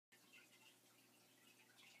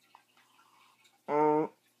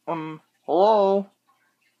Hello?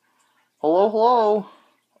 Hello?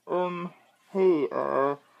 Hey,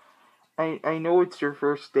 I know it's your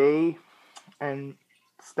first day and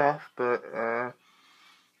stuff, but,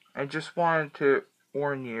 I just wanted to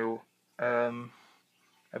warn you,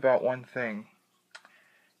 about one thing.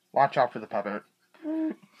 Watch out for the puppet.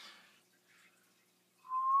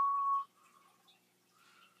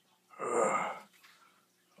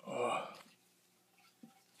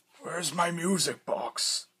 Where's my music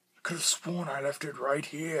box? I could have sworn I left it right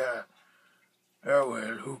here. Oh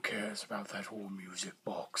well, who cares about that whole music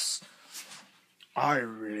box? I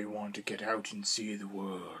really want to get out and see the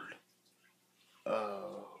world.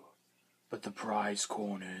 Oh, but the prize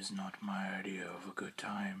corner is not my idea of a good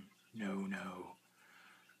time. No.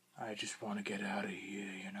 I just want to get out of here,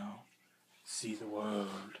 see the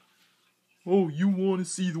world. Oh, you want to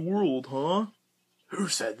see the world, huh? Who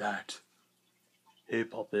said that? Hey,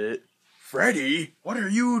 puppet. Freddy, what are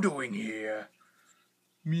you doing here?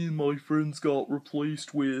 Me and my friends got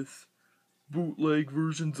replaced with bootleg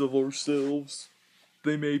versions of ourselves.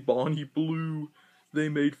 They made Bonnie blue, they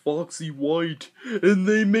made Foxy white, and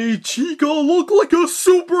they made Chica look like a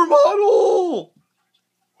supermodel!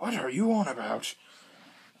 What are you on about?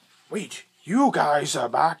 Wait, you guys are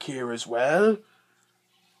back here as well?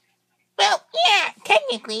 Well, yeah,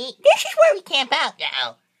 technically, this is where we camp out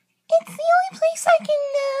now. It's the only place I can,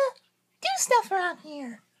 do stuff around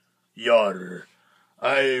here. Yar,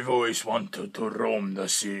 I've always wanted to roam the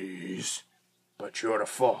seas, but you're a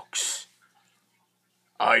fox.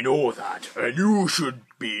 I know that, and you should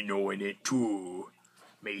be knowing it too,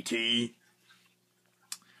 matey.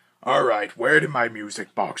 Alright, where did my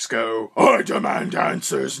music box go? I demand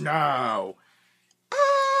answers now!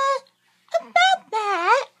 About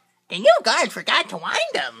that, the new guard forgot to wind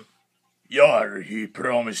them. Yar, he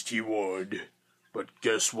promised he would. But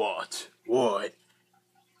guess what? What?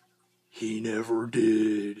 He never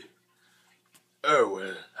did. Oh,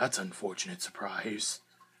 well, that's an unfortunate surprise.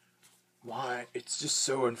 Why, it's just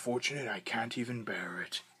so unfortunate I can't even bear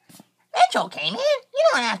it. That's okay, man. You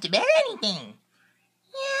don't have to bear anything.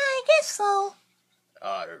 Yeah, I guess so.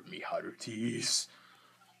 Me hearties.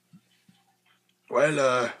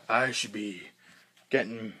 Well, I should be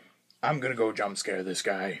I'm gonna go jump scare this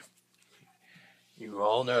guy. You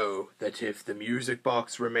all know that if the music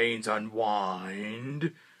box remains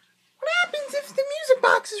unwind... What happens if the music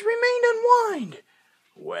boxes remain unwind?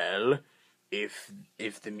 Well, if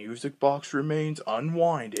the music box remains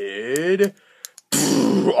unwinded,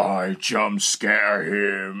 I jump scare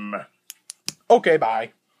him. Okay,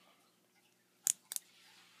 bye.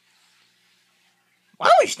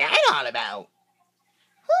 What was that all about?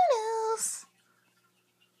 Who knows?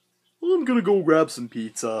 I'm gonna go grab some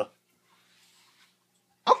pizza.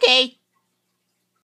 Okay.